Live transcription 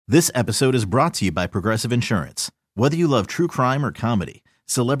This episode is brought to you by Progressive Insurance. Whether you love true crime or comedy,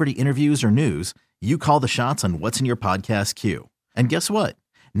 celebrity interviews or news, you call the shots on what's in your podcast queue. And guess what?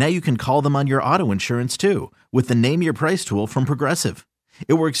 Now you can call them on your auto insurance too with the Name Your Price tool from Progressive.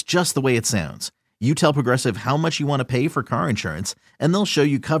 It works just the way it sounds. You tell Progressive how much you want to pay for car insurance, and they'll show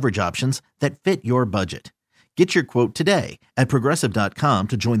you coverage options that fit your budget. Get your quote today at Progressive.com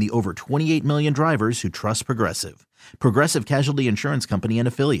to join the over 28 million drivers who trust Progressive. Progressive Casualty Insurance Company and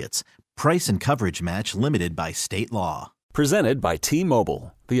Affiliates. Price and coverage match limited by state law. Presented by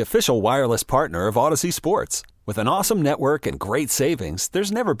T-Mobile, the official wireless partner of Odyssey Sports. With an awesome network and great savings,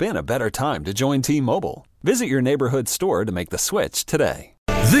 there's never been a better time to join T-Mobile. Visit your neighborhood store to make the switch today.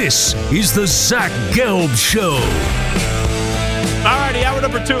 This is the Zach Gelb Show. Alrighty, hour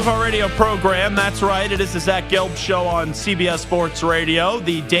number 2 of our radio program. That's right, it is the Zach Gelb Show on CBS Sports Radio,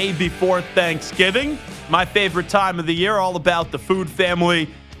 the day before Thanksgiving. My favorite time of the year, all about the food, family,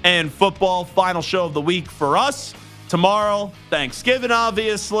 and football. Final show of the week for us. Tomorrow, Thanksgiving,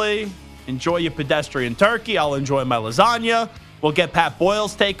 obviously. Enjoy your pedestrian turkey. I'll enjoy my lasagna. We'll get Pat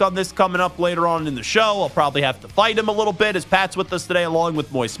Boyle's take on this coming up later on in the show. I'll probably have to fight him a little bit as Pat's with us today along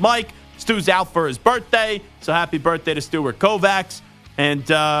with Moist Mike. Stu's out for his birthday, so happy birthday to Stuart Kovacs. And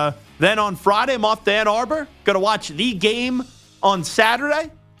then on Friday, I'm off to Ann Arbor. Going to watch the game on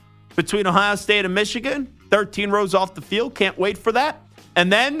Saturday between Ohio State and Michigan. 13 rows off the field. Can't wait for that.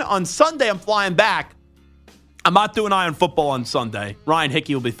 And then on Sunday, I'm flying back. I'm not doing Eye on Football on Sunday. Ryan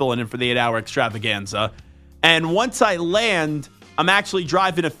Hickey will be filling in for the 8-hour extravaganza. And once I land, I'm actually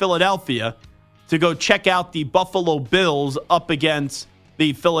driving to Philadelphia to go check out the Buffalo Bills up against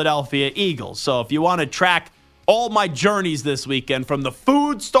the Philadelphia Eagles. So if you want to track all my journeys this weekend, from the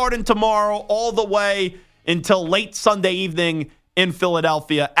food starting tomorrow all the way until late Sunday evening in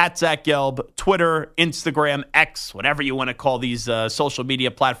Philadelphia, at Zach Gelb, Twitter, Instagram, X, whatever you want to call these social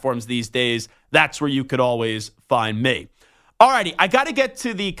media platforms these days, that's where you could always find me. All righty, I got to get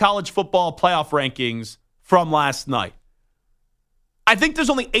to the college football playoff rankings from last night. I think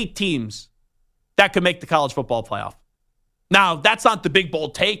there's only 8 teams that could make the college football playoff. Now, that's not the big,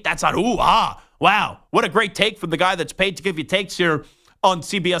 bold take. That's not, wow, what a great take from the guy that's paid to give you takes here on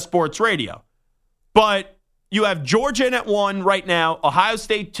CBS Sports Radio. But you have Georgia in at 1 right now, Ohio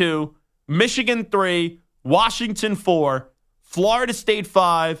State 2, Michigan 3, Washington 4, Florida State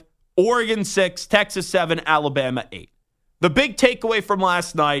 5, Oregon 6, Texas 7, Alabama 8. The big takeaway from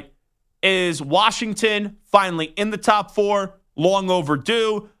last night is Washington finally in the top 4, long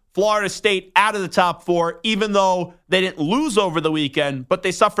overdue. Florida State out of the top 4, even though they didn't lose over the weekend, but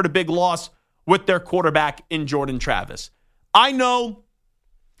they suffered a big loss with their quarterback in Jordan Travis. I know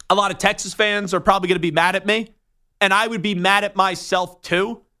a lot of Texas fans are probably going to be mad at me, and I would be mad at myself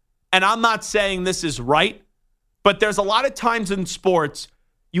too. And I'm not saying this is right, but there's a lot of times in sports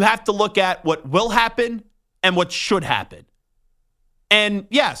you have to look at what will happen and what should happen. And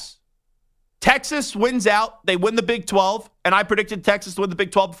yes, Texas wins out. They win the Big 12, and I predicted Texas to win the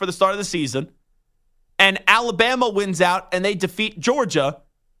Big 12 before the start of the season. And Alabama wins out, and they defeat Georgia.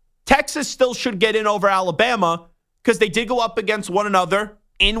 Texas still should get in over Alabama because they did go up against one another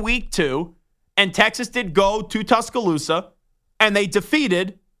in week 2, and Texas did go to Tuscaloosa, and they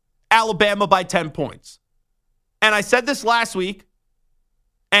defeated Alabama by 10 points. And I said this last week,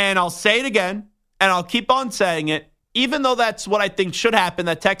 and I'll say it again, and I'll keep on saying it, even though that's what I think should happen,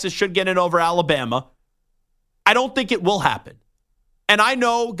 that Texas should get in over Alabama, I don't think it will happen. And I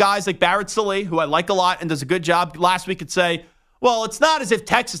know guys like Barrett Sallee, who I like a lot and does a good job last week, could say, well, it's not as if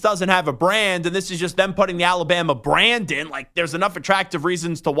Texas doesn't have a brand and this is just them putting the Alabama brand in. Like, there's enough attractive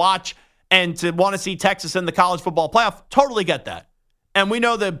reasons to watch and to want to see Texas in the college football playoff. Totally get that. And we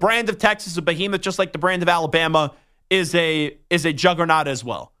know the brand of Texas is a behemoth, just like the brand of Alabama is a juggernaut as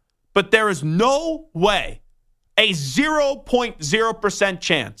well. But there is no way, a 0.0%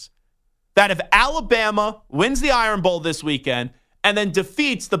 chance, that if Alabama wins the Iron Bowl this weekend and then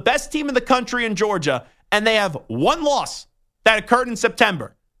defeats the best team in the country in Georgia, and they have one loss that occurred in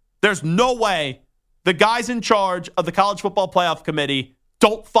September, there's no way the guys in charge of the College Football Playoff Committee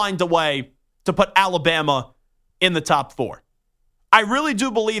don't find a way to put Alabama in the top 4. I really do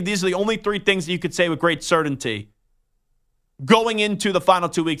believe these are the only 3 things that you could say with great certainty going into the final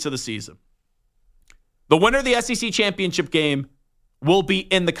 2 weeks of the season. The winner of the SEC championship game will be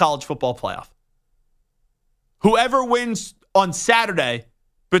in the college football playoff. Whoever wins on Saturday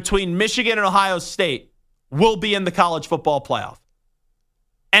between Michigan and Ohio State will be in the college football playoff.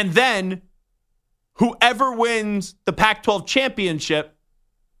 And then whoever wins the Pac-12 championship,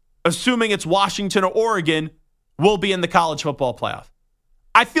 assuming it's Washington or Oregon, will be in the college football playoff.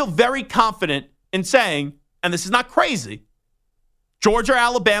 I feel very confident in saying, and this is not crazy, Georgia or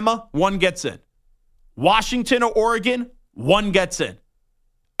Alabama, one gets in. Washington or Oregon, one gets in.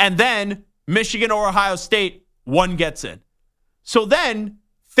 And then Michigan or Ohio State, one gets in. So then,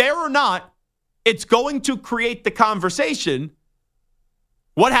 fair or not, it's going to create the conversation.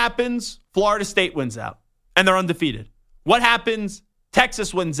 What happens? Florida State wins out, and they're undefeated. What happens?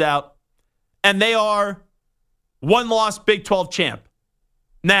 Texas wins out, and they are one-loss Big 12 champ.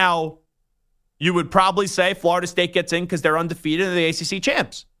 Now, you would probably say Florida State gets in because they're undefeated and the ACC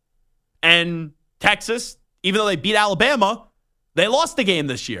champs. And Texas, even though they beat Alabama, they lost the game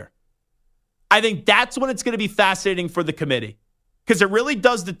this year. I think that's when it's going to be fascinating for the committee because it really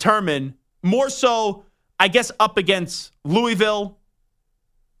does determine more so, I guess, up against Louisville.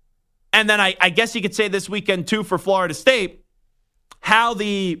 And then I guess you could say this weekend, too, for Florida State, how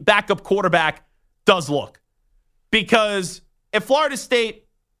the backup quarterback does look. Because if Florida State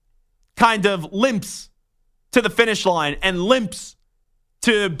kind of limps to the finish line and limps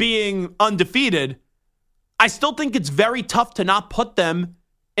to being undefeated, I still think it's very tough to not put them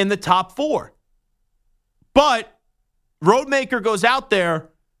in the top 4. But Roadmaker goes out there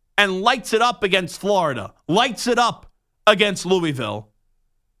and lights it up against Florida, lights it up against Louisville.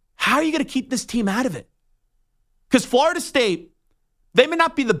 How are you going to keep this team out of it? Because Florida State, they may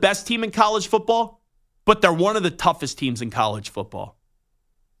not be the best team in college football, but they're one of the toughest teams in college football.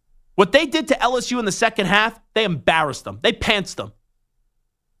 What they did to LSU in the second half, they embarrassed them. They pantsed them.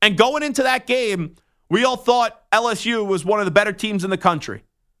 And going into that game, we all thought LSU was one of the better teams in the country.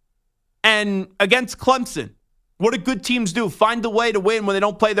 And against Clemson, what do good teams do? Find a way to win when they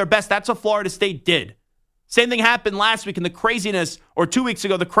don't play their best. That's what Florida State did. Same thing happened last week in the craziness, or 2 weeks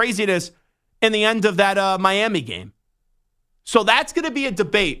ago, the craziness in the end of that Miami game. So that's going to be a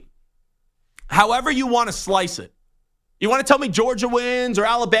debate. However you want to slice it. You want to tell me Georgia wins or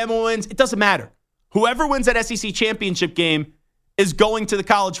Alabama wins? It doesn't matter. Whoever wins that SEC championship game is going to the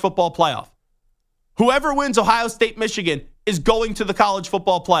college football playoff. Whoever wins Ohio State, Michigan is going to the college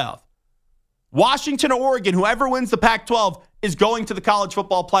football playoff. Washington or Oregon, whoever wins the Pac-12 is going to the college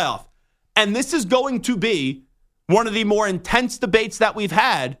football playoff. And this is going to be one of the more intense debates that we've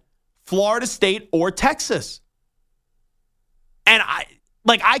had, Florida State or Texas. And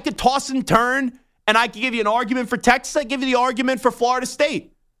I could toss and turn, and I could give you an argument for Texas. I give you the argument for Florida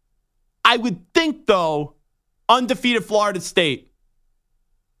State. I would think, though, undefeated Florida State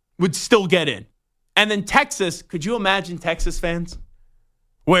would still get in. And then Texas, could you imagine Texas fans?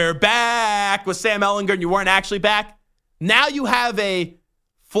 We're back with Sam Ehlinger, and you weren't actually back. Now you have a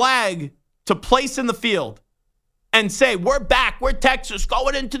flag to place in the field and say, we're back, we're Texas,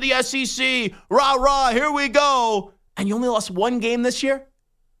 going into the SEC, rah, rah, here we go. And you only lost one game this year?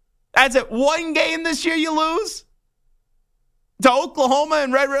 That's it, one game this year you lose? To Oklahoma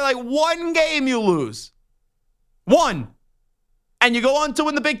and Red River, like one game you lose. One. And you go on to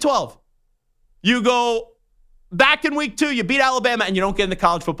win the Big 12. You go back in week 2, you beat Alabama, and you don't get in the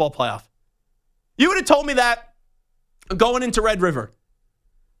college football playoff. You would have told me that going into Red River,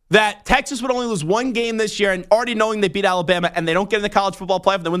 that Texas would only lose one game this year and already knowing they beat Alabama and they don't get in the college football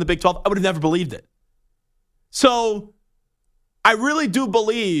playoff, they win the Big 12, I would have never believed it. So I really do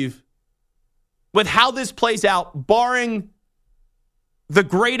believe with how this plays out, barring the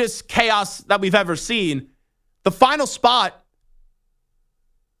greatest chaos that we've ever seen, the final spot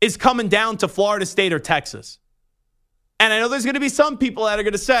is coming down to Florida State or Texas. And I know there's going to be some people that are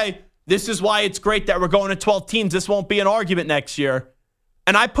going to say, this is why it's great that we're going to 12 teams. This won't be an argument next year.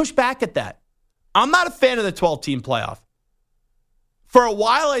 And I push back at that. I'm not a fan of the 12-team playoff. For a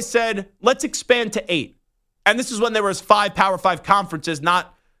while, I said, let's expand to 8. And this is when there was 5 Power 5 conferences,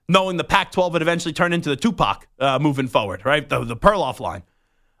 not knowing the Pac-12 would eventually turn into the Tupac moving forward, right? The Perloff line.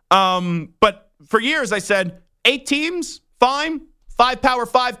 But for years, I said, 8 teams, fine. 5 Power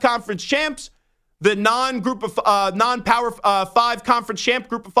 5 conference champs. The non-Power 5 conference champ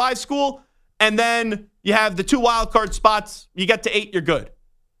group of 5 school. And then you have the 2 wildcard spots. You get to 8, you're good.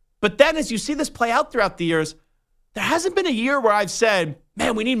 But then as you see this play out throughout the years, there hasn't been a year where I've said,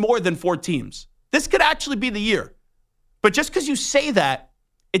 man, we need more than 4 teams. This could actually be the year. But just because you say that,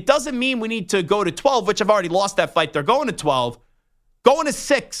 it doesn't mean we need to go to 12, which I've already lost that fight. They're going to 12. Going to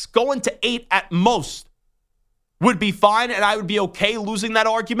 6, going to 8 at most would be fine, and I would be okay losing that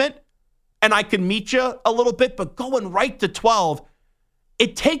argument, and I could meet you a little bit. But going right to 12,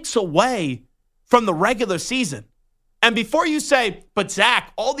 it takes away from the regular season. And before you say, but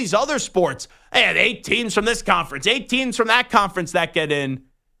Zach, all these other sports, I had 8 teams from this conference, 8 teams from that conference that get in.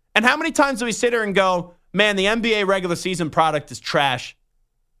 And how many times do we sit here and go, man, the NBA regular season product is trash?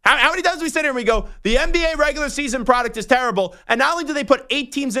 How many times do we sit here and we go, the NBA regular season product is terrible? And not only do they put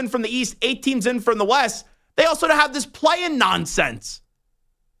 8 teams in from the East, 8 teams in from the West, They also have this play-in nonsense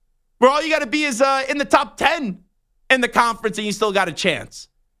where all you got to be is in the top 10 in the conference and you still got a chance.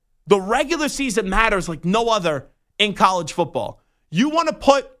 The regular season matters like no other in college football. You want to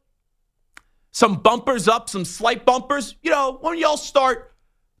put some bumpers up, some slight bumpers. When y'all start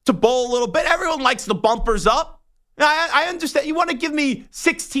to bowl a little bit, everyone likes the bumpers up. I understand. You want to give me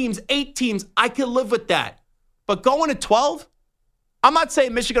 6 teams, 8 teams. I can live with that. But going to 12, I'm not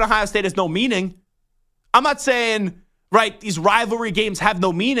saying Michigan, Ohio State has no meaning. I'm not saying, right, these rivalry games have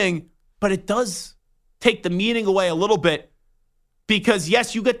no meaning, but it does take the meaning away a little bit because,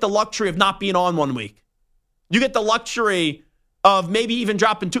 yes, you get the luxury of not being on one week. You get the luxury of maybe even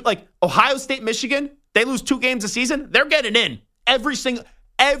dropping 2. Like Ohio State, Michigan, they lose 2 games a season. They're getting in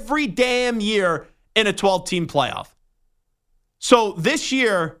every damn year in a 12-team playoff. So this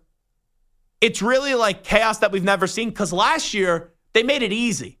year, it's really like chaos that we've never seen because last year, they made it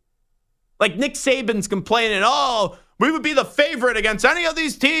easy. Like Nick Saban's complaining, we would be the favorite against any of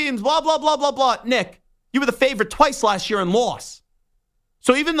these teams, blah, blah, blah, blah, blah. Nick, you were the favorite twice last year and lost.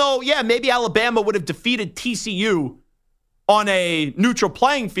 So even though, maybe Alabama would have defeated TCU on a neutral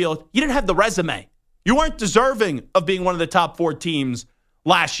playing field, you didn't have the resume. You weren't deserving of being one of the top 4 teams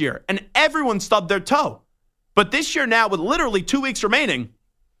last year. And everyone stubbed their toe. But this year now, with literally 2 weeks remaining,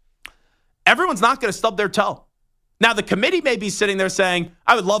 everyone's not going to stub their toe. Now, the committee may be sitting there saying,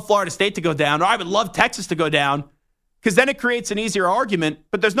 I would love Florida State to go down, or I would love Texas to go down, because then it creates an easier argument.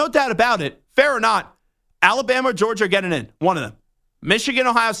 But there's no doubt about it, fair or not, Alabama or Georgia are getting in, one of them. Michigan,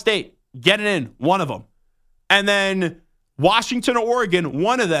 Ohio State, getting in, one of them. And then Washington or Oregon,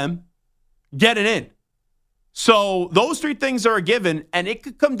 one of them, getting in. So those 3 things are a given, and it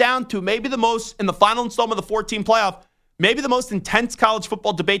could come down to maybe the most, in the final installment of the 14 playoff, maybe the most intense college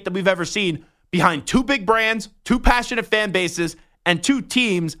football debate that we've ever seen behind 2 big brands, 2 passionate fan bases, and 2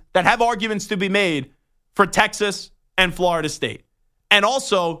 teams that have arguments to be made for Texas and Florida State. And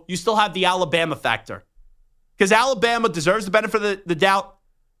also, you still have the Alabama factor. Because Alabama deserves the benefit of the doubt.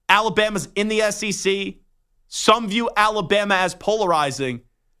 Alabama's in the SEC. Some view Alabama as polarizing.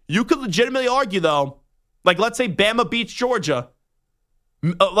 You could legitimately argue, though, like let's say Bama beats Georgia.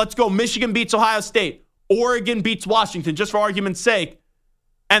 Let's go Michigan beats Ohio State. Oregon beats Washington, just for argument's sake.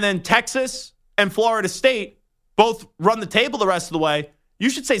 And then Texas and Florida State both run the table the rest of the way.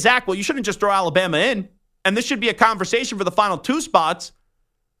 You should say, Zach, well, you shouldn't just throw Alabama in. And this should be a conversation for the final 2 spots.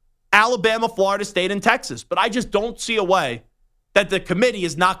 Alabama, Florida State, and Texas. But I just don't see a way that the committee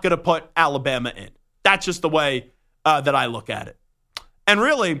is not going to put Alabama in. That's just the way that I look at it. And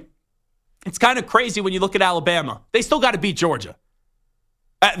really, it's kind of crazy when you look at Alabama. They still got to beat Georgia.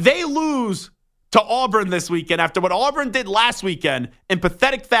 They lose to Auburn this weekend after what Auburn did last weekend in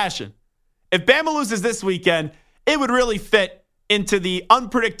pathetic fashion. If Bama loses this weekend, it would really fit into the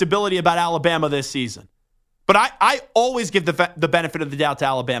unpredictability about Alabama this season. But I always give the benefit of the doubt to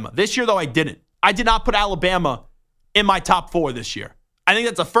Alabama. This year, though, I didn't. I did not put Alabama in my top 4 this year. I think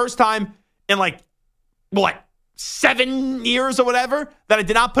that's the first time in 7 years or whatever that I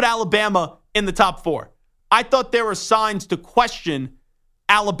did not put Alabama in the top 4. I thought there were signs to question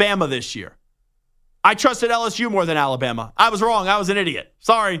Alabama this year. I trusted LSU more than Alabama. I was wrong. I was an idiot.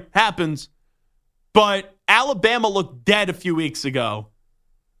 Sorry, happens. But Alabama looked dead a few weeks ago.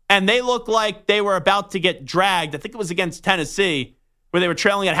 And they looked like they were about to get dragged. I think it was against Tennessee, where they were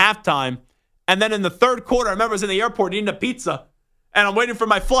trailing at halftime. And then in the third quarter, I remember I was in the airport eating a pizza. And I'm waiting for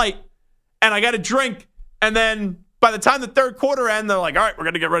my flight. And I got a drink. And then by the time the third quarter ended, they're like, all right, we're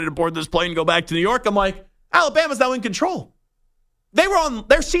going to get ready to board this plane and go back to New York. I'm like, Alabama's now in control.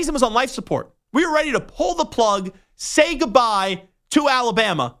 Their season was on life support. We were ready to pull the plug, say goodbye to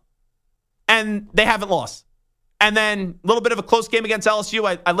Alabama. And they haven't lost. And then a little bit of a close game against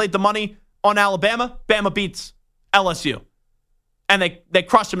LSU. I laid the money on Alabama. Bama beats LSU. And they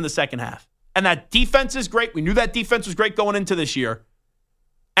crushed them in the second half. And that defense is great. We knew that defense was great going into this year.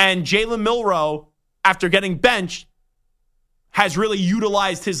 And Jalen Milroe, after getting benched, has really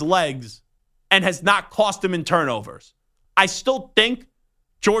utilized his legs and has not cost him in turnovers. I still think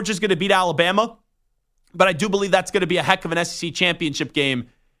Georgia's going to beat Alabama, but I do believe that's going to be a heck of an SEC championship game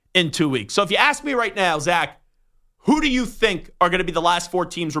in 2 weeks. So if you ask me right now, Zach, who do you think are going to be the last 4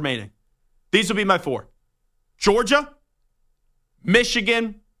 teams remaining? These will be my 4. Georgia,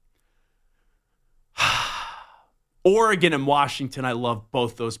 Michigan, Oregon, and Washington. I love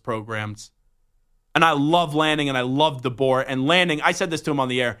both those programs. And I love Lanning, and I love DeBoer. And Lanning, I said this to him on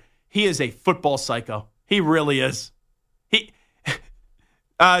the air, he is a football psycho. He really is.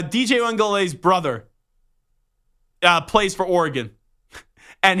 DJ Uingale's brother plays for Oregon.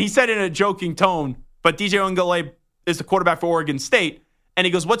 And he said in a joking tone, but DJ Uingale is the quarterback for Oregon State. And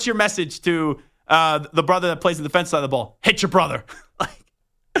he goes, what's your message to the brother that plays the defense side of the ball. Hit your brother.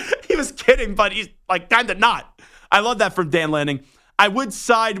 He was kidding, but he's kind of not. I love that from Dan Lanning. I would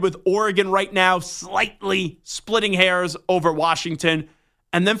side with Oregon right now, slightly splitting hairs over Washington.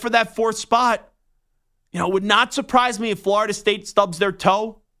 And then for that fourth spot, it would not surprise me if Florida State stubs their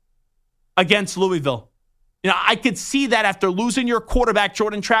toe against Louisville. I could see that after losing your quarterback,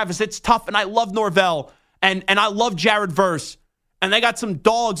 Jordan Travis. It's tough, and I love Norvell, and I love Jared Verse. And they got some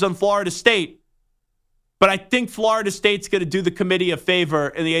dogs on Florida State. But I think Florida State's going to do the committee a favor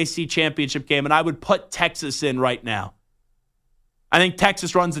in the AC championship game, and I would put Texas in right now. I think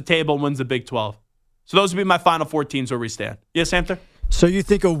Texas runs the table and wins the Big 12. So those would be my final four teams where we stand. Yes, Hampton? So you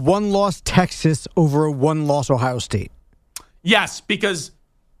think a one-loss Texas over a one-loss Ohio State? Yes, because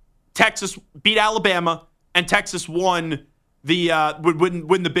Texas beat Alabama, and Texas won would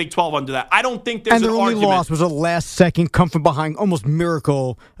win the Big 12 under that. I don't think there's an argument. And their only loss was a last-second come from behind, almost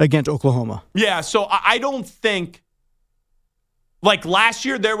miracle against Oklahoma. Yeah, so I don't think, like last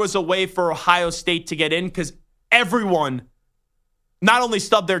year, there was a way for Ohio State to get in because everyone not only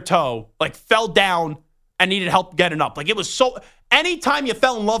stubbed their toe, fell down and needed help getting up. It was so, anytime you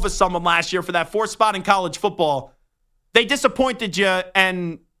fell in love with someone last year for that fourth spot in college football, they disappointed you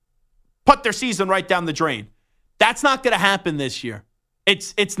and put their season right down the drain. That's not going to happen this year.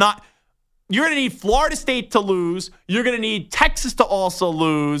 It's not. You're going to need Florida State to lose. You're going to need Texas to also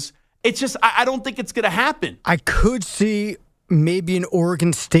lose. It's just, I don't think it's going to happen. I could see maybe an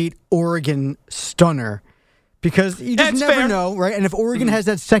Oregon State-Oregon stunner because you just never know, right? And if Oregon has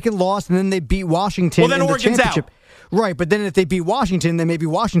that second loss and then they beat Washington then in the Oregon's championship. out. Right, but then if they beat Washington, then maybe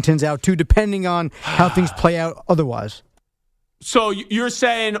Washington's out too, depending on how things play out otherwise. So you're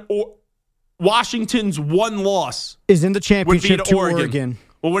saying Washington's one loss is in the championship to Oregon.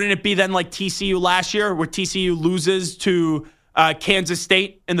 Well, wouldn't it be then like TCU last year, where TCU loses to Kansas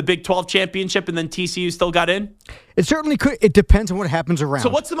State in the Big 12 championship, and then TCU still got in? It certainly could. It depends on what happens around. So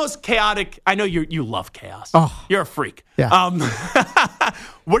what's the most chaotic? I know you love chaos. Oh, you're a freak. Yeah.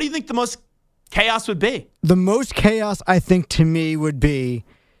 What do you think the most chaos would be? The most chaos, I think, to me, would be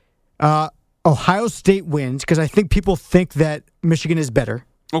Ohio State wins, because I think people think that Michigan is better.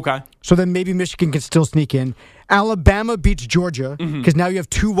 Okay. So then maybe Michigan can still sneak in. Alabama beats Georgia, because now you have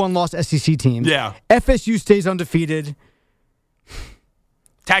two one-loss SEC teams. Yeah. FSU stays undefeated.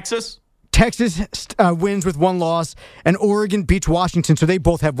 Texas wins with one loss, and Oregon beats Washington, so they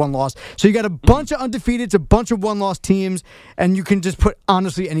both have one loss. So you got a bunch of undefeateds, a bunch of one-loss teams, and you can just put,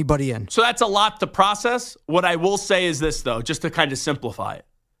 honestly, anybody in. So that's a lot to process. What I will say is this, though, just to kind of simplify it.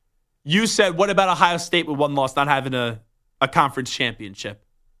 You said, what about Ohio State with one loss not having a conference championship?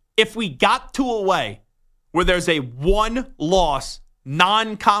 If we got to a way where there's a one-loss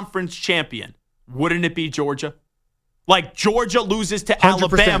non-conference champion, wouldn't it be Georgia? Like Georgia loses to 100%,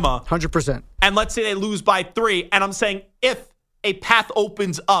 Alabama. 100%. And let's say they lose by 3. And I'm saying if a path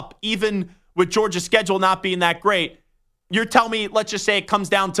opens up, even with Georgia's schedule not being that great, you're telling me, let's just say it comes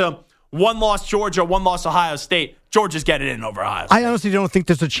down to one loss Georgia, one loss Ohio State. Georgia's getting in over Ohio State. I honestly don't think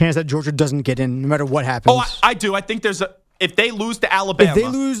there's a chance that Georgia doesn't get in no matter what happens. Oh, I do. I think if they lose to Alabama. If they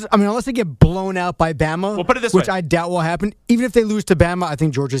lose, unless they get blown out by Bama, well, put it this which way. I doubt will happen, even if they lose to Bama, I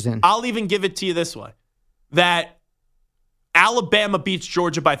think Georgia's in. I'll even give it to you this way, that Alabama beats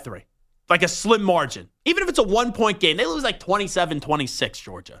Georgia by 3. Like a slim margin. Even if it's a 1-point game, they lose like 27-26,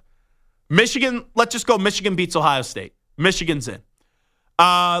 Georgia. Michigan, let's just go Michigan beats Ohio State. Michigan's in.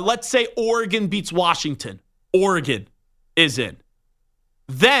 Let's say Oregon beats Washington. Oregon is in.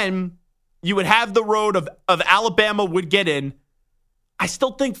 Then you would have the road of Alabama would get in. I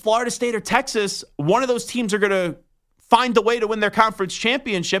still think Florida State or Texas, one of those teams are going to find a way to win their conference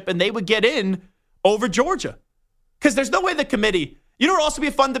championship, and they would get in over Georgia. Because there's no way the committee, you know what would also be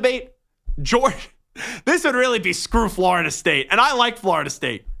a fun debate? This would really be screw Florida State. And I like Florida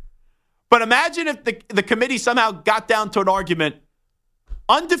State. But imagine if the committee somehow got down to an argument.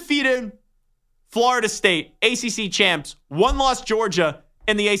 Undefeated Florida State, ACC champs, one loss Georgia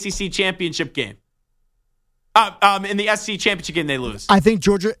in the ACC championship game. In the SEC championship game, they lose. I think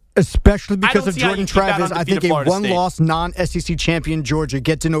Georgia, especially because of Jordan Travis, I think a Florida one-loss non-SEC champion Georgia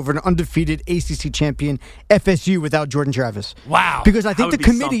gets in over an undefeated ACC champion FSU without Jordan Travis. Wow. Because I think the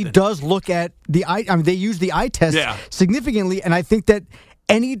committee does look at the eye. I mean, they use the eye test significantly, and I think that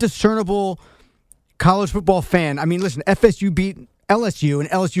any discernible college football fan, I mean, listen, FSU beat LSU, and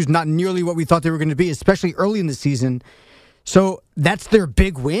LSU's not nearly what we thought they were going to be, especially early in the season. So that's their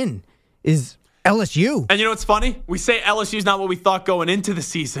big win, is LSU. And you know what's funny? We say LSU's not what we thought going into the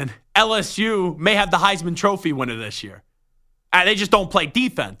season. LSU may have the Heisman Trophy winner this year. They just don't play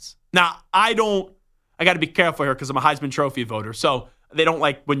defense. Now, I got to be careful here because I'm a Heisman Trophy voter. So they don't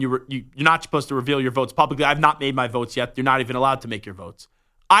like when you're not supposed to reveal your votes publicly. I've not made my votes yet. You're not even allowed to make your votes.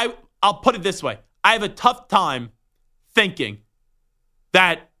 I'll put it this way. I have a tough time thinking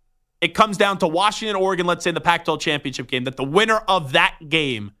that it comes down to Washington, Oregon, let's say in the Pac-12 championship game, that the winner of that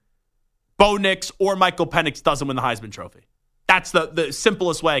game, Bo Nix or Michael Penix, doesn't win the Heisman Trophy. That's the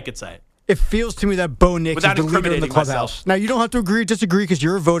simplest way I could say it. It feels to me that Bo Nix is the leader in the clubhouse. Myself. Now, you don't have to agree or disagree because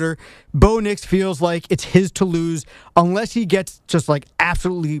you're a voter. Bo Nix feels like it's his to lose unless he gets just like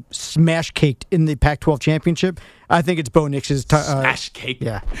absolutely smash-caked in the Pac-12 championship. I think it's Bo Nix's smash-cake?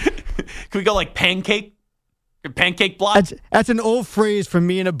 Yeah. Can we go like pancake? Pancake block? That's an old phrase from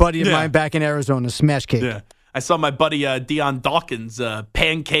me and a buddy of mine back in Arizona, smash cake. Yeah. I saw my buddy Dion Dawkins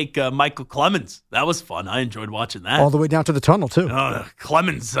pancake Michael Clemens. That was fun. I enjoyed watching that. All the way down to the tunnel, too.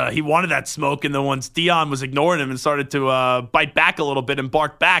 Clemens, he wanted that smoke, and then once Dion was ignoring him and started to bite back a little bit and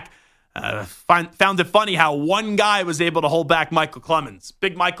bark back, found it funny how one guy was able to hold back Michael Clemens.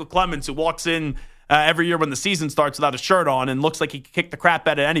 Big Michael Clemens, who walks in every year when the season starts without a shirt on and looks like he could kick the crap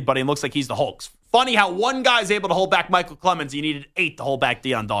out of anybody and looks like he's the Hulk. Funny how one guy's able to hold back Michael Clemens. You needed 8 to hold back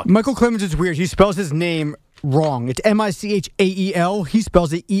Dion Dawkins. Michael Clemens is weird. He spells his name wrong. It's Michael. He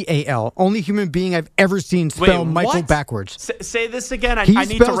spells it Eal. Only human being I've ever seen spell Michael backwards. Say this again. I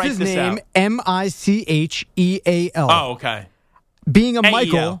need to write this out. He spells his name Michael. Oh, okay. Being a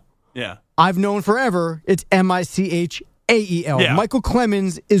Michael, yeah, I've known forever. It's Michael. Yeah. Michael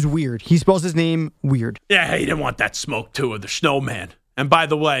Clemens is weird. He spells his name weird. Yeah, he didn't want that smoke too of the snowman. And by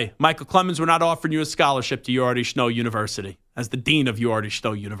the way, Michael Clemens, we're not offering you a scholarship to URD Snow University. As the dean of URD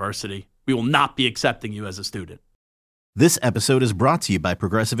Snow University, we will not be accepting you as a student. This episode is brought to you by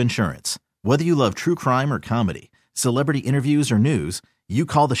Progressive Insurance. Whether you love true crime or comedy, celebrity interviews or news, you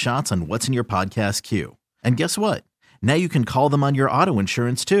call the shots on what's in your podcast queue. And guess what? Now you can call them on your auto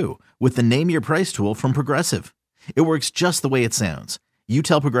insurance too with the Name Your Price tool from Progressive. It works just the way it sounds. You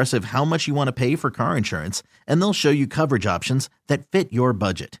tell Progressive how much you want to pay for car insurance, and they'll show you coverage options that fit your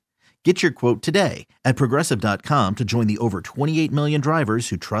budget. Get your quote today at Progressive.com to join the over 28 million drivers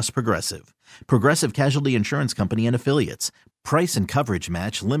who trust Progressive. Progressive Casualty Insurance Company and Affiliates. Price and coverage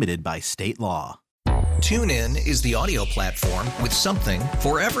match limited by state law. TuneIn is the audio platform with something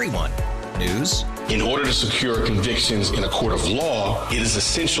for everyone. News. In order to secure convictions in a court of law, it is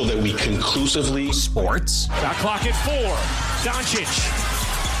essential that we conclusively. Sports. Shot clock at 4. Doncic.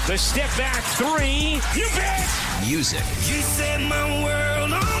 The step back 3. You bet. Music. You set my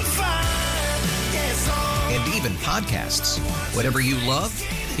world on fire. Yes, and even podcasts. Whatever you love,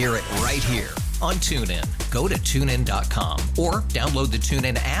 hear it right here on TuneIn. Go to TuneIn.com or download the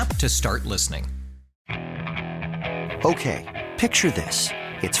TuneIn app to start listening. Okay, picture this.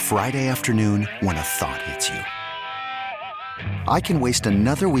 It's Friday afternoon when a thought hits you. I can waste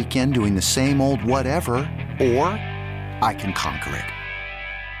another weekend doing the same old whatever, or I can conquer it.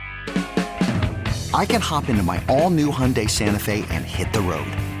 I can hop into my all-new Hyundai Santa Fe and hit the road.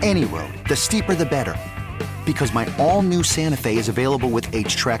 Any road. The steeper, the better. Because my all-new Santa Fe is available with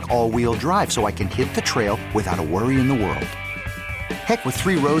H-Track all-wheel drive, so I can hit the trail without a worry in the world. Heck, with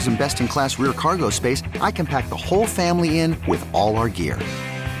 3 rows and best-in-class rear cargo space, I can pack the whole family in with all our gear.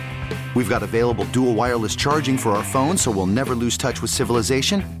 We've got available dual wireless charging for our phones, so we'll never lose touch with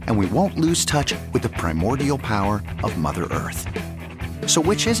civilization, and we won't lose touch with the primordial power of Mother Earth. So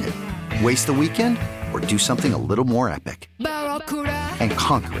which is it? Waste the weekend or do something a little more epic? And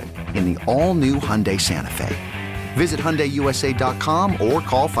conquer it in the all-new Hyundai Santa Fe. Visit HyundaiUSA.com or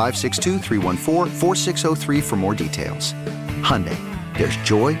call 562-314-4603 for more details. Hyundai, there's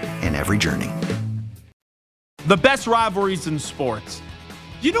joy in every journey. The best rivalries in sports.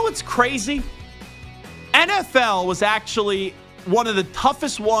 You know what's crazy? NFL was actually one of the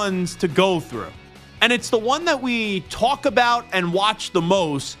toughest ones to go through. And it's the one that we talk about and watch the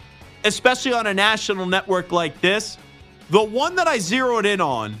most, especially on a national network like this. The one that I zeroed in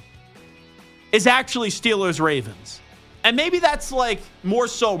on is actually Steelers-Ravens. And maybe that's like more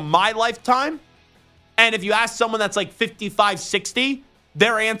so my lifetime. And if you ask someone that's like 55, 60,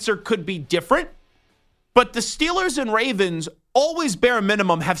 their answer could be different. But the Steelers and Ravens always, bare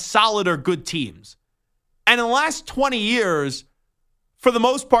minimum, have solid or good teams. And in the last 20 years, for the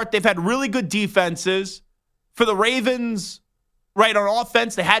most part, they've had really good defenses. For the Ravens, right, on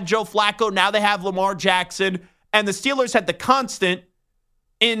offense, they had Joe Flacco. Now they have Lamar Jackson. And the Steelers had the constant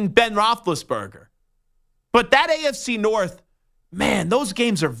in Ben Roethlisberger. But that AFC North, man, those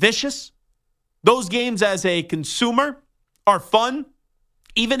games are vicious. Those games as a consumer are fun.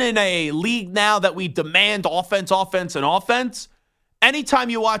 Even in a league now that we demand offense, and offense, anytime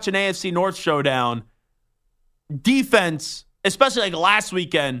you watch an AFC North showdown, defense, especially like last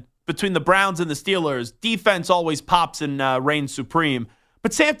weekend, between the Browns and the Steelers. Defense always pops and reigns supreme.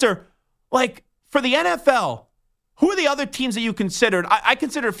 But Santer, like for the NFL, who are the other teams that you considered? I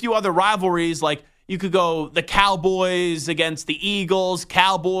consider a few other rivalries. Like you could go the Cowboys against the Eagles,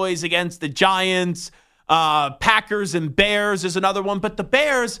 Cowboys against the Giants, Packers and Bears is another one. But the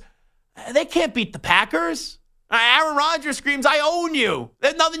Bears, they can't beat the Packers. Aaron Rodgers screams, "I own you."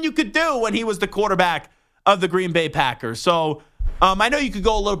 There's nothing you could do when he was the quarterback of the Green Bay Packers. So I know you could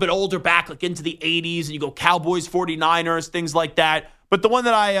go a little bit older back, like into the 80s, and you go Cowboys, 49ers, things like that. But the one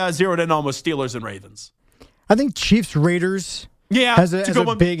that I zeroed in on was Steelers and Ravens. I think Chiefs Raiders has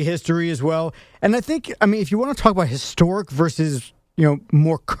a big history as well. And I think, if you want to talk about historic versus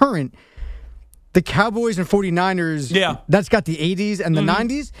more current, the Cowboys and 49ers, that's got the 80s and the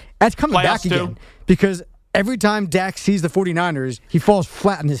 90s. That's coming back again because every time Dak sees the 49ers, he falls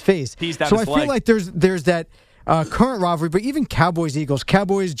flat on his face. So I feel like there's that current rivalry, but even Cowboys, Eagles,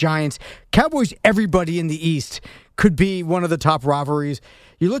 Cowboys, Giants, Cowboys, everybody in the East could be one of the top rivalries.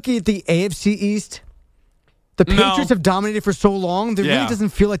 You're looking at the AFC East. The Patriots have dominated for so long. There really doesn't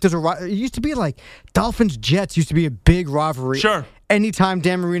feel like there's a rivalry. It used to be like Dolphins-Jets used to be a big rivalry. Sure. Anytime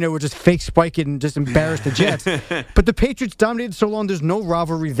Dan Marino would just fake spike it and just embarrass the Jets. But the Patriots dominated so long, there's no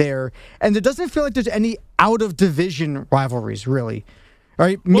rivalry there. And it doesn't feel like there's any out-of-division rivalries, really. All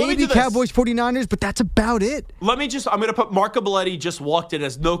right, maybe Cowboys, 49ers, but that's about it. I'm going to put Marco Belletti just walked in,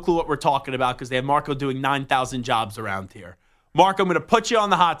 has no clue what we're talking about because they have Marco doing 9,000 jobs around here. Marco, I'm going to put you on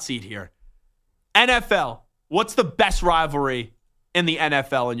the hot seat here. NFL, what's the best rivalry in the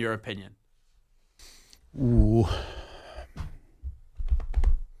NFL in your opinion? Ooh.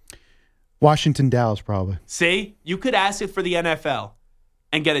 Washington, Dallas, probably. See, you could ask it for the NFL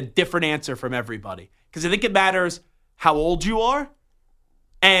and get a different answer from everybody. Because I think it matters how old you are.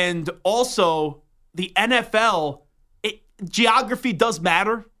 And also, the NFL, geography does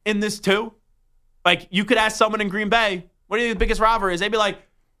matter in this too. Like, you could ask someone in Green Bay, what do you think the biggest rivalry is? They'd be like,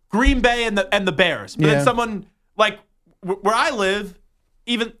 Green Bay and the Bears. But then someone, like, where I live,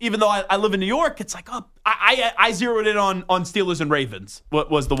 even though I live in New York, it's like, I zeroed in on Steelers and Ravens.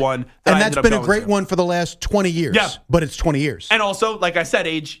 What was the one that and that's been a great one for the last 20 years. Yeah. But it's 20 years. And also, like I said,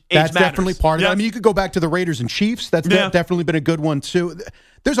 age that's matters. Definitely part of it. I mean, you could go back to the Raiders and Chiefs. That's definitely been a good one, too.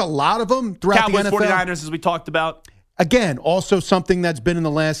 There's a lot of them throughout Cowboys, the NFL. 49ers, as we talked about. Again, also something that's been in the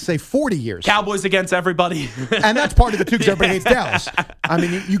last, say, 40 years. Cowboys against everybody. And that's part of it, too, because everybody hates Dallas. I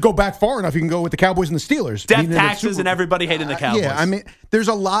mean, you go back far enough, you can go with the Cowboys and the Steelers. Death taxes and everybody hating the Cowboys. Yeah, I mean, there's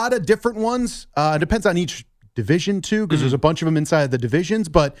a lot of different ones. It depends on each division, too, because there's a bunch of them inside the divisions.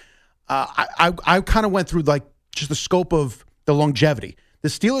 But I kind of went through, like, just the scope of the longevity. The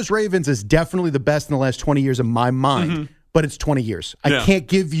Steelers-Ravens is definitely the best in the last 20 years in my mind, but it's 20 years. I can't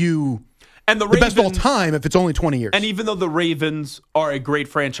give you... And the Ravens, best all time if it's only 20 years. And even though the Ravens are a great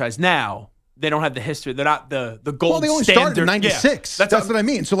franchise now, they don't have the history. They're not the gold standard. Well, they only started in 96. Yeah, that's what I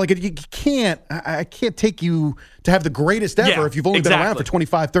mean. So, like, you can't – I can't take you to have the greatest ever if you've only been around for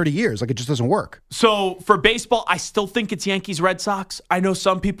 25, 30 years. Like, it just doesn't work. So, for baseball, I still think it's Yankees-Red Sox. I know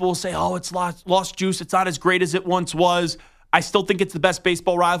some people will say, it's lost juice. It's not as great as it once was. I still think it's the best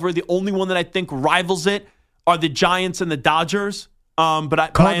baseball rivalry. The only one that I think rivals it are the Giants and the Dodgers.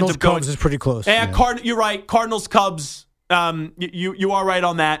 Cardinals Cubs is pretty close. Yeah, you're right. Cardinals Cubs. You are right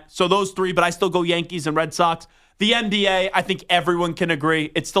on that. So those three, but I still go Yankees and Red Sox. The NBA, I think everyone can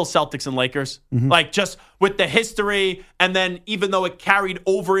agree, it's still Celtics and Lakers. Like just with the history, and then even though it carried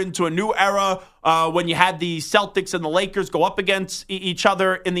over into a new era, when you had the Celtics and the Lakers go up against each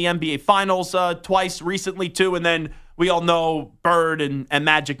other in the NBA Finals twice recently too, and then we all know Bird and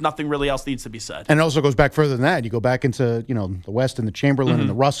Magic. Nothing really else needs to be said. And it also goes back further than that. You go back into the West and the Chamberlain and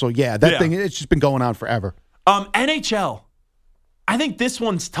the Russell. Yeah, that thing, it's just been going on forever. NHL, I think this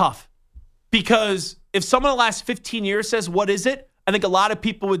one's tough because if someone in the last 15 years says, what is it? I think a lot of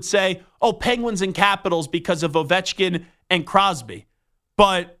people would say, Penguins and Capitals because of Ovechkin and Crosby.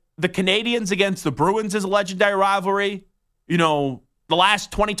 But the Canadiens against the Bruins is a legendary rivalry. The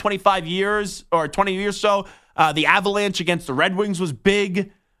last 20, 25 years or 20 years or so, the Avalanche against the Red Wings was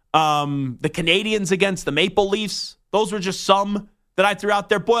big. The Canadiens against the Maple Leafs. Those were just some that I threw out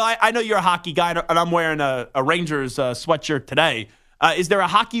there. Boy, I know you're a hockey guy, and I'm wearing a Rangers sweatshirt today. Is there a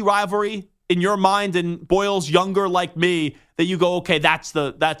hockey rivalry in your mind, and Boyle's younger like me, that you go, okay, that's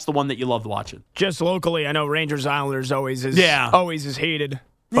the one that you love watching? Just locally, I know Rangers Islanders always is hated.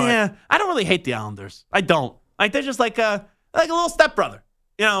 But. Yeah, I don't really hate the Islanders. I don't. Like they're just like a little stepbrother.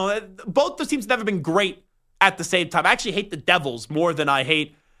 Both those teams have never been great at the same time. I actually hate the Devils more than I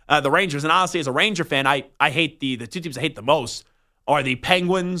hate the Rangers. And honestly, as a Ranger fan, I hate the two teams I hate the most are the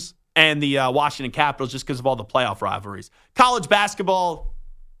Penguins and the Washington Capitals just because of all the playoff rivalries. College basketball,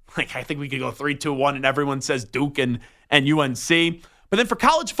 Like, I think we could go 3-2-1, and everyone says Duke and UNC. But then for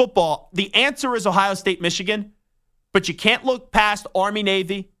college football, the answer is Ohio State, Michigan. But you can't look past Army,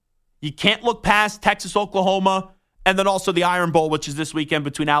 Navy. You can't look past Texas, Oklahoma, and then also the Iron Bowl, which is this weekend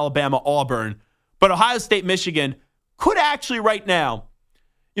between Alabama, Auburn. But Ohio State, Michigan could actually right now,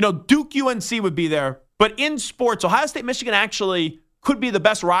 Duke, UNC would be there. But in sports, Ohio State, Michigan actually could be the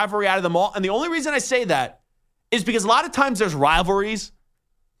best rivalry out of them all. And the only reason I say that is because a lot of times there's rivalries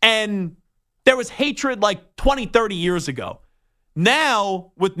and there was hatred like 20, 30 years ago.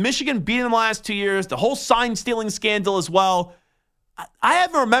 Now, with Michigan beating them the last 2 years, the whole sign-stealing scandal as well, I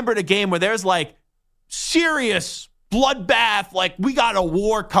haven't remembered a game where there's like serious bloodbath, like we got a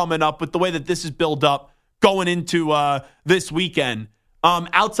war coming up with the way that this is built up going into this weekend.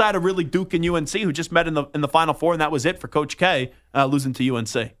 Outside of really Duke and UNC, who just met in the Final Four, and that was it for Coach K, losing to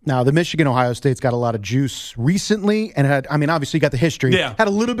UNC. Now, the Michigan-Ohio State's got a lot of juice recently, and obviously you got the history. Yeah. Had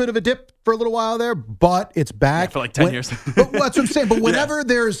a little bit of a dip for a little while there, but it's back. Yeah, for like 10 years. But that's what I'm saying. But whenever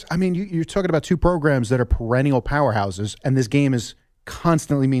there's, you're talking about two programs that are perennial powerhouses, and this game is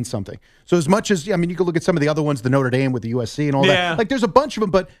constantly means something. So as much as, you can look at some of the other ones, the Notre Dame with the USC and all that. Like, there's a bunch of them,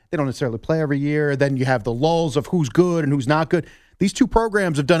 but they don't necessarily play every year. Then you have the lulls of who's good and who's not good. These two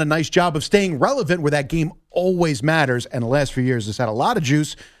programs have done a nice job of staying relevant where that game always matters. And the last few years, it's had a lot of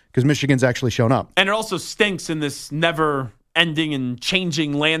juice because Michigan's actually shown up. And it also stinks in this never-ending and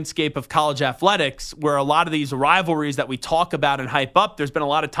changing landscape of college athletics where a lot of these rivalries that we talk about and hype up, there's been a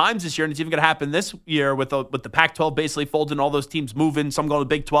lot of times this year, and it's even going to happen this year with the Pac-12 basically folding, all those teams moving, some going to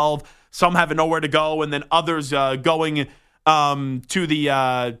the Big 12, some having nowhere to go, and then others going to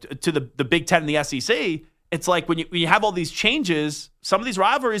the Big 10 and the SEC. It's like when you have all these changes, some of these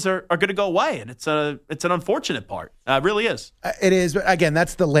rivalries are going to go away, and it's an unfortunate part. It really is. It is. But again,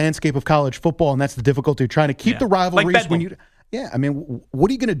 that's the landscape of college football, and that's the difficulty of trying to keep the rivalries. Like when you, what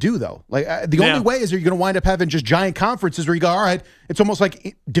are you going to do though? Like the only way is you're going to wind up having just giant conferences where you go, all right, it's almost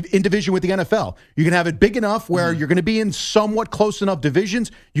like in division with the NFL. You can have it big enough where you're going to be in somewhat close enough divisions.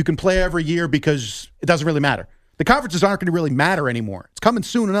 You can play every year because it doesn't really matter. The conferences aren't going to really matter anymore. It's coming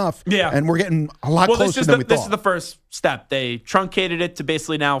soon enough, and we're getting a lot closer than we thought. This is the first step. They truncated it to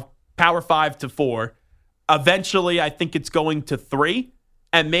basically now Power 5 to 4. Eventually, I think it's going to 3,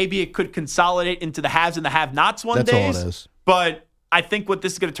 and maybe it could consolidate into the haves and the have-nots one day. That's all it is. But I think what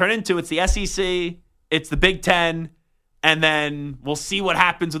this is going to turn into, it's the SEC, it's the Big 10, and then we'll see what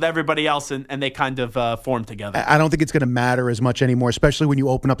happens with everybody else, and they kind of form together. I don't think it's going to matter as much anymore, especially when you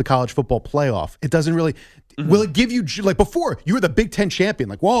open up the college football playoff. It doesn't really will it give you, like before, you were the Big 10 champion.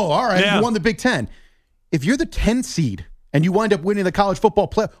 Like, whoa, all right, you won the Big 10. If you're the 10 seed and you wind up winning the college football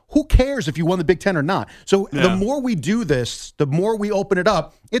playoff, who cares if you won the Big 10 or not? So the more we do this, the more we open it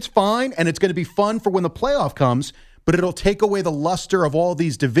up, it's fine, and it's going to be fun for when the playoff comes, but it'll take away the luster of all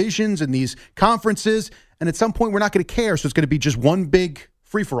these divisions and these conferences. And at some point, we're not going to care, so it's going to be just one big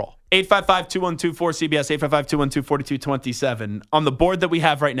free-for-all. 855-212-4CBS, 855-212-4227. On the board that we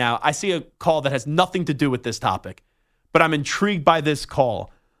have right now, I see a call that has nothing to do with this topic, but I'm intrigued by this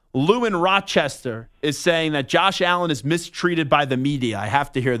call. Lou in Rochester is saying that Josh Allen is mistreated by the media. I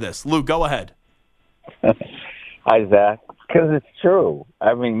have to hear this. Lou, go ahead. Hi, Zach. Because it's true.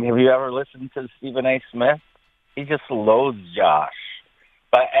 Have you ever listened to Stephen A. Smith? He just loathes Josh.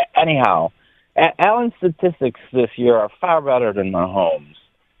 But anyhow, Allen's statistics this year are far better than Mahomes.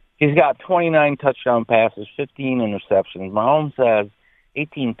 He's got 29 touchdown passes, 15 interceptions. Mahomes has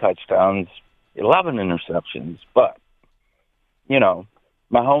 18 touchdowns, 11 interceptions. But,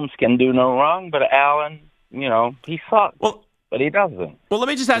 Mahomes can do no wrong, but Allen, he sucks. Well, but he doesn't. Well, let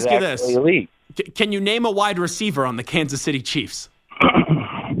me just ask you this. Elite. Can you name a wide receiver on the Kansas City Chiefs?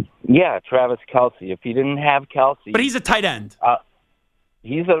 Yeah, Travis Kelce. If he didn't have Kelce. But he's a tight end.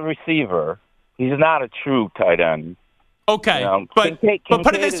 He's a receiver. He's not a true tight end. Okay, but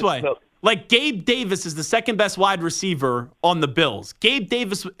put it this way. Like Gabe Davis is the second best wide receiver on the Bills. Gabe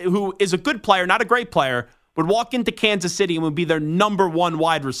Davis, who is a good player, not a great player, would walk into Kansas City and would be their number one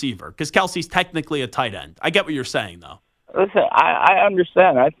wide receiver because Kelce's technically a tight end. I get what you're saying, though. Listen, I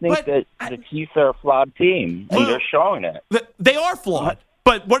understand. I think that the Chiefs are a flawed team, and they're showing it. They are flawed.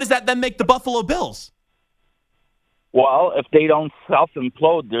 But what does that then make the Buffalo Bills? Well, if they don't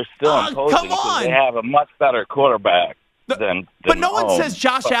self-implode, they're still imploding. Come on. They have a much better quarterback than But no Mahomes. one says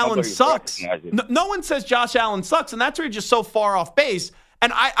Josh Allen sucks. No one says Josh Allen sucks, and that's where you're just so far off base.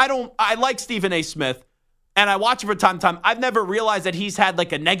 And I like Stephen A. Smith, and I watch him from time to time. I've never realized that he's had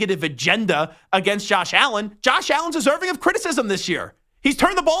like a negative agenda against Josh Allen. Josh Allen's deserving of criticism this year. He's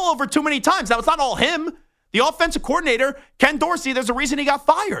turned the ball over too many times. Now, it's not all him. The offensive coordinator, Ken Dorsey, there's a reason he got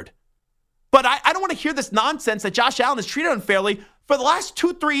fired. But I don't want to hear this nonsense that Josh Allen is treated unfairly for the last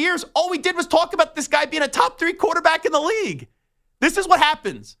 2-3 years, all we did was talk about this guy being a top 3 quarterback in the league. This is what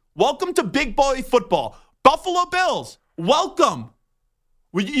happens. Welcome to big boy football. Buffalo Bills, welcome.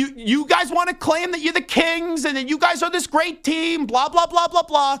 You guys want to claim that you're the kings and that you guys are this great team, blah, blah, blah, blah,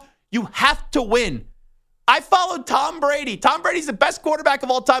 blah. You have to win. I followed Tom Brady. Tom Brady's the best quarterback of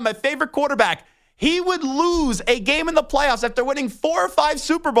all time, my favorite quarterback. He would lose a game in the playoffs after winning 4 or 5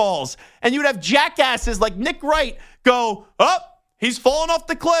 Super Bowls, and you'd have jackasses like Nick Wright go, he's falling off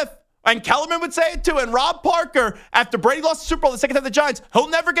the cliff. And Kellerman would say it too. And Rob Parker, after Brady lost the Super Bowl the second time the Giants, he'll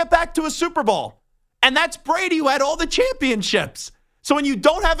never get back to a Super Bowl. And that's Brady, who had all the championships. So when you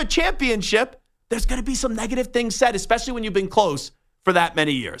don't have a championship, there's going to be some negative things said, especially when you've been close for that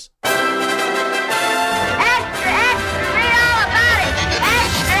many years.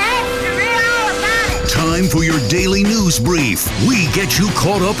 Time for your daily news brief. We get you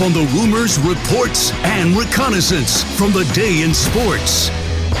caught up on the rumors, reports, and reconnaissance from the day in sports.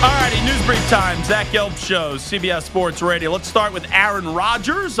 Alrighty, news brief time. Zach Gelb Show, CBS Sports Radio. Let's start with Aaron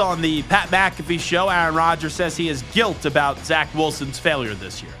Rodgers on the Pat McAfee Show. Aaron Rodgers says he has guilt about Zach Wilson's failure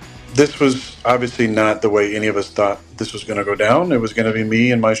this year. This was obviously not the way any of us thought this was going to go down. It was going to be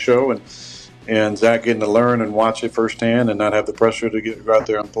me and my show and Zach getting to learn and watch it firsthand and not have the pressure to go out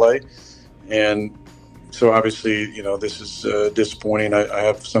there and play. And so obviously, this is disappointing. I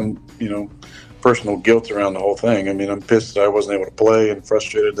have some, personal guilt around the whole thing. I mean, I'm pissed that I wasn't able to play and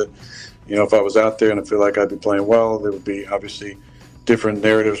frustrated that, if I was out there and I feel like I'd be playing well, there would be obviously different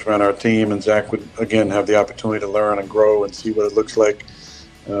narratives around our team, and Zach would, again, have the opportunity to learn and grow and see what it looks like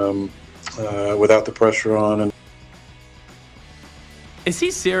without the pressure on. And is he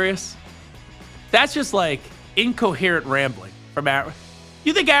serious? That's just like incoherent rambling from Aaron.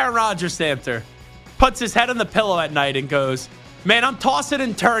 You think Aaron Rodgers, Samter, puts his head on the pillow at night and goes, man, I'm tossing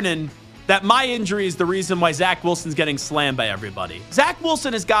and turning that my injury is the reason why Zach Wilson's getting slammed by everybody. Zach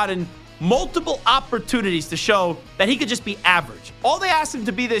Wilson has gotten multiple opportunities to show that he could just be average. All they asked him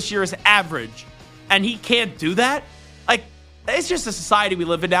to be this year is average, and he can't do that? Like, it's just a society we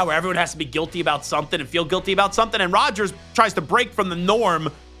live in now where everyone has to be guilty about something and feel guilty about something, and Rodgers tries to break from the norm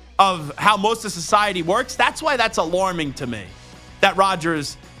of how most of society works. That's why that's alarming to me, that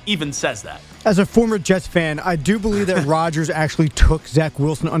Rodgers even says that. As a former Jets fan, I do believe that Rodgers actually took Zach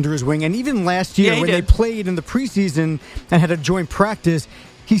Wilson under his wing. And even last year, when they played in the preseason and had a joint practice,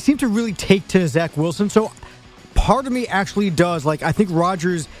 he seemed to really take to Zach Wilson. So part of me actually does, I think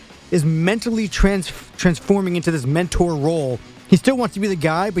Rodgers is mentally transforming into this mentor role. He still wants to be the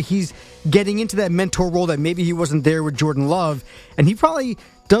guy, but he's getting into that mentor role that maybe he wasn't there with Jordan Love. And he probably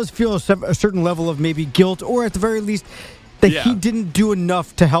does feel a certain level of maybe guilt, or at the very least, that he didn't do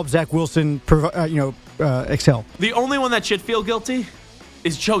enough to help Zach Wilson, excel. The only one that should feel guilty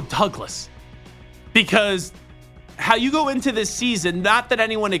is Joe Douglas. Because how you go into this season, not that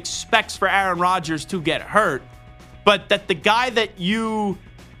anyone expects for Aaron Rodgers to get hurt, but that the guy that you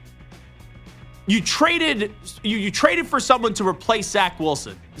traded for someone to replace Zach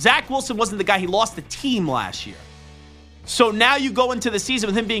Wilson. Zach Wilson wasn't the guy. He lost the team last year. So now you go into the season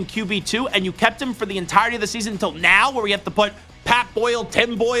with him being QB2, and you kept him for the entirety of the season until now, where we have to put Pat Boyle,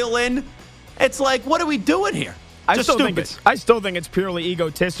 Tim Boyle in. It's like, what are we doing here? I still think it's purely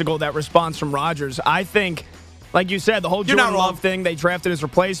egotistical, that response from Rodgers. I think, like you said, the whole Jordan Love thing, they drafted his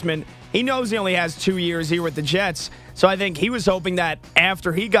replacement. He knows he only has 2 years here with the Jets. So I think he was hoping that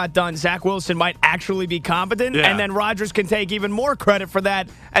after he got done, Zach Wilson might actually be competent, and then Rodgers can take even more credit for that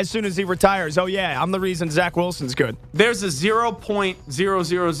as soon as he retires. Oh, yeah, I'm the reason Zach Wilson's good. There's a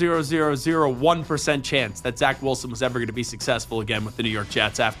 0.00001% chance that Zach Wilson was ever going to be successful again with the New York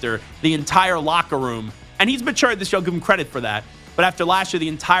Jets after the entire locker room, and he's matured this year, I'll give him credit for that, but after last year, the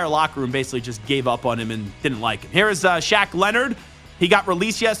entire locker room basically just gave up on him and didn't like him. Here is Shaq Leonard. He got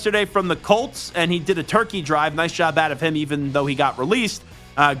released yesterday from the Colts, and he did a turkey drive. Nice job out of him, even though he got released.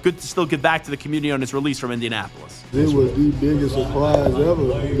 Good to still give back to the community on his release from Indianapolis. It was the biggest surprise ever,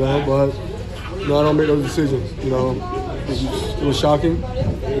 but I don't make those decisions. It was shocking.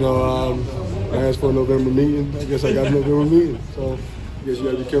 I asked for a November meeting. I guess I got a November meeting. So I guess you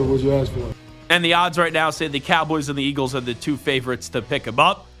got to be careful what you ask for. And the odds right now say the Cowboys and the Eagles are the 2 favorites to pick him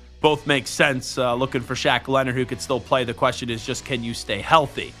up. Both make sense. Looking for Shaq Leonard, who could still play. The question is just, can you stay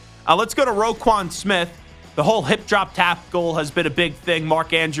healthy? Let's go to Roquan Smith. The whole hip drop tackle has been a big thing.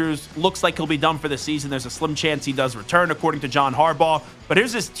 Mark Andrews looks like he'll be done for the season. There's a slim chance he does return, according to John Harbaugh. But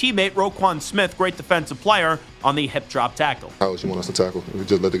here's his teammate, Roquan Smith, great defensive player, on the hip drop tackle. How else you want us to tackle? We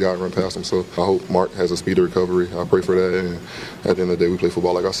just let the guy run past him. So I hope Mark has a speedy recovery. I pray for that. And at the end of the day, we play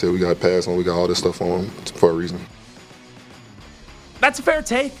football. Like I said, we got pads on. We got all this stuff on for a reason. That's a fair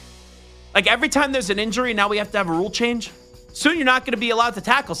take. Like, every time there's an injury, now we have to have a rule change. soon you're not going to be allowed to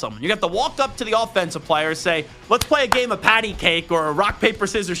tackle someone. You got to walk up to the offensive player, say, let's play a game of patty cake or a rock, paper,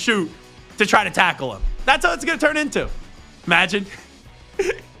 scissors, shoot to try to tackle him. That's how it's going to turn into. Imagine.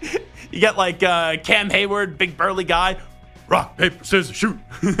 You get like Cam Hayward, big burly guy. Rock, paper, scissors, shoot.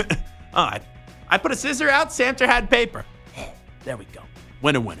 All right. I put a scissor out. Samter had paper. There we go.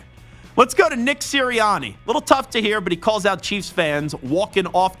 Winner. Let's go to Nick Sirianni. A little tough to hear, but he calls out Chiefs fans walking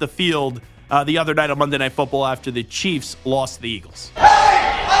off the field the other night on Monday Night Football after the Chiefs lost to the Eagles. Hey,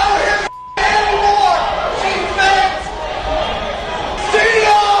 I don't hear anymore. Chiefs fans, see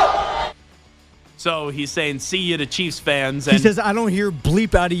ya! So he's saying, see ya to Chiefs fans. He says, I don't hear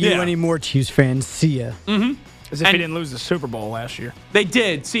bleep out of you anymore, Chiefs fans. See ya. Mm-hmm. As if he didn't lose the Super Bowl last year. They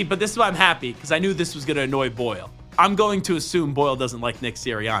did. See, but this is why I'm happy, because I knew this was going to annoy Boyle. I'm going to assume Boyle doesn't like Nick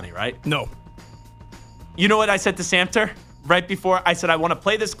Sirianni, right? No. You know what I said to Samter right before? I said, I want to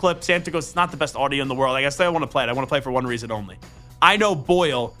play this clip. Samter goes, it's not the best audio in the world. I guess I want to play it. I want to play it for one reason only. I know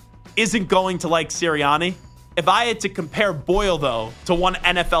Boyle isn't going to like Sirianni. If I had to compare Boyle, though, to one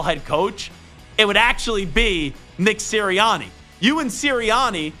NFL head coach, it would actually be Nick Sirianni. You and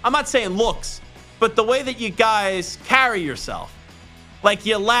Sirianni, I'm not saying looks, but the way that you guys carry yourself. Like,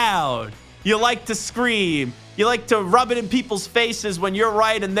 you're loud. You like to scream. You like to rub it in people's faces when you're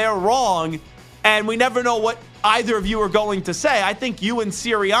right and they're wrong. And we never know what either of you are going to say. I think you and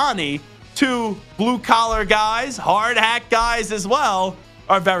Sirianni, two blue-collar guys, hard hat guys as well,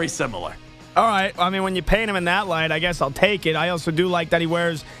 are very similar. All right. I mean, when you paint him in that light, I guess I'll take it. I also do like that he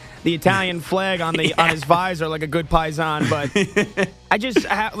wears the Italian flag on his visor like a good paisan, but I just,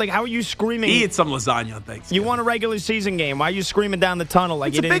 how are you screaming? He ate some lasagna on Thanksgiving. You won a regular season game. Why are you screaming down the tunnel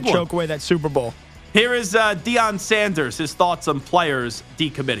like you didn't choke away that Super Bowl? Here is Deion Sanders, his thoughts on players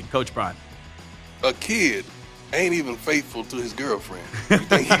decommitting. Coach Brian. A kid ain't even faithful to his girlfriend. You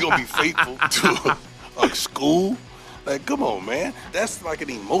think he gonna be faithful to a school? Like, come on, man. That's like an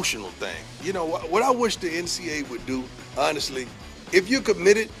emotional thing. You know, what I wish the NCAA would do, honestly, if you're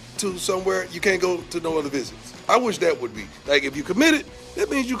committed to somewhere, you can't go to no other visits. I wish that would be. Like, if you committed, that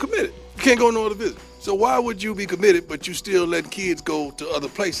means you committed. You can't go no other visit. So why would you be committed, but you still letting kids go to other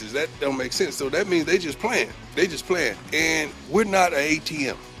places? That don't make sense. So that means they just playing. And we're not an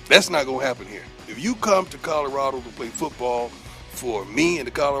ATM. That's not going to happen here. If you come to Colorado to play football for me and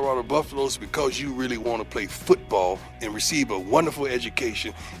the Colorado Buffaloes because you really want to play football and receive a wonderful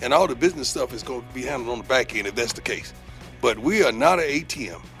education, and all the business stuff is going to be handled on the back end if that's the case. But we are not an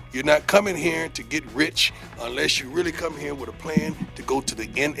ATM. You're not coming here to get rich unless you really come here with a plan to go to the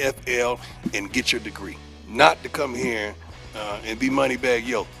NFL and get your degree. Not to come here and be Moneybag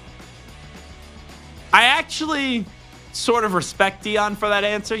Yo. I actually sort of respect Deion for that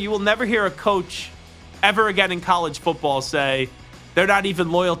answer. You will never hear a coach ever again in college football say they're not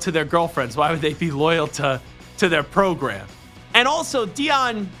even loyal to their girlfriends. Why would they be loyal to their program? And also,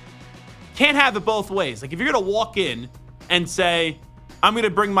 Deion can't have it both ways. Like, if you're going to walk in and say, I'm going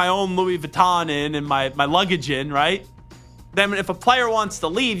to bring my own Louis Vuitton in and my luggage in, right? Then if a player wants to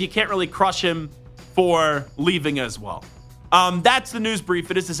leave, you can't really crush him for leaving as well. That's the news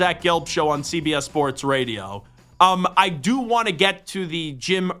brief. It is the Zach Gelb Show on CBS Sports Radio. I do want to get to the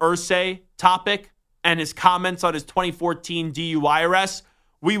Jim Irsay topic and his comments on his 2014 DUI arrest.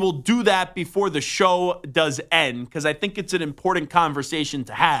 We will do that before the show does end because I think it's an important conversation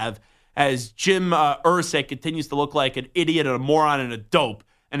to have as Jim Irsay continues to look like an idiot and a moron and a dope.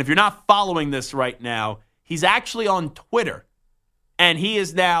 And if you're not following this right now, he's actually on Twitter. And he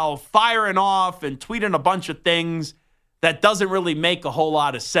is now firing off and tweeting a bunch of things that doesn't really make a whole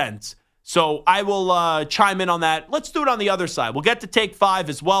lot of sense. So I will chime in on that. Let's do it on the other side. We'll get to Take 5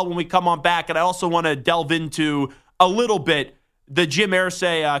 as well when we come on back. And I also want to delve into a little bit the Jim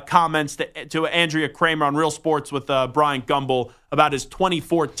Irsay comments to Andrea Kramer on Real Sports with Brian Gumbel about his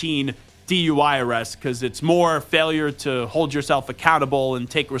 2014 DUI arrest, because it's more failure to hold yourself accountable and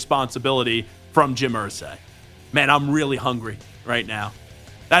take responsibility from Jim Irsay. Man, I'm really hungry right now.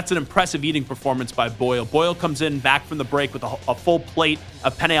 That's an impressive eating performance by Boyle. Boyle comes in back from the break with a full plate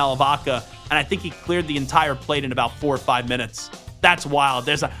of penne alla vodka, and I think he cleared the entire plate in about 4 or 5 minutes. That's wild.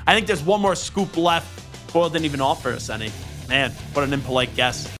 I think there's one more scoop left. Boyle didn't even offer us any. Man, what an impolite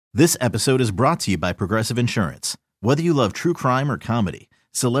guess. This episode is brought to you by Progressive Insurance. Whether you love true crime or comedy,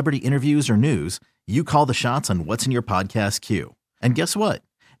 celebrity interviews or news, you call the shots on what's in your podcast queue. And guess what?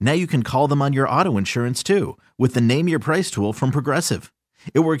 Now you can call them on your auto insurance too with the Name Your Price tool from Progressive.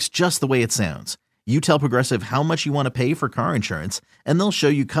 It works just the way it sounds. You tell Progressive how much you want to pay for car insurance, and they'll show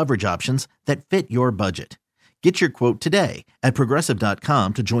you coverage options that fit your budget. Get your quote today at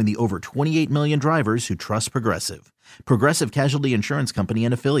Progressive.com to join the over 28 million drivers who trust Progressive. Progressive Casualty Insurance Company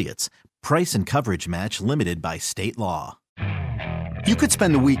and Affiliates. Price and coverage match limited by state law. You could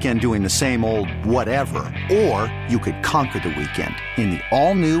spend the weekend doing the same old whatever, or you could conquer the weekend in the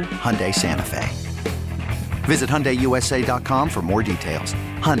all-new Hyundai Santa Fe. Visit HyundaiUSA.com for more details.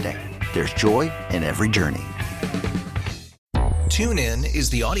 Hyundai, there's joy in every journey. TuneIn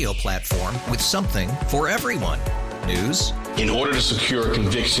is the audio platform with something for everyone. News. In order to secure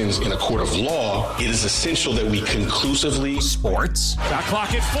convictions in a court of law, it is essential that we conclusively. Sports. Shot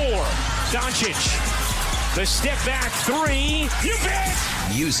clock at 4. Doncic. The step back 3. You bet.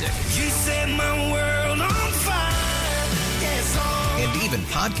 Music. You set my world on fire. Yes, and even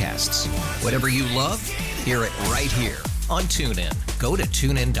podcasts. Whatever you love, hear it right here on TuneIn. Go to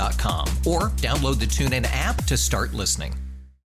TuneIn.com or download the TuneIn app to start listening.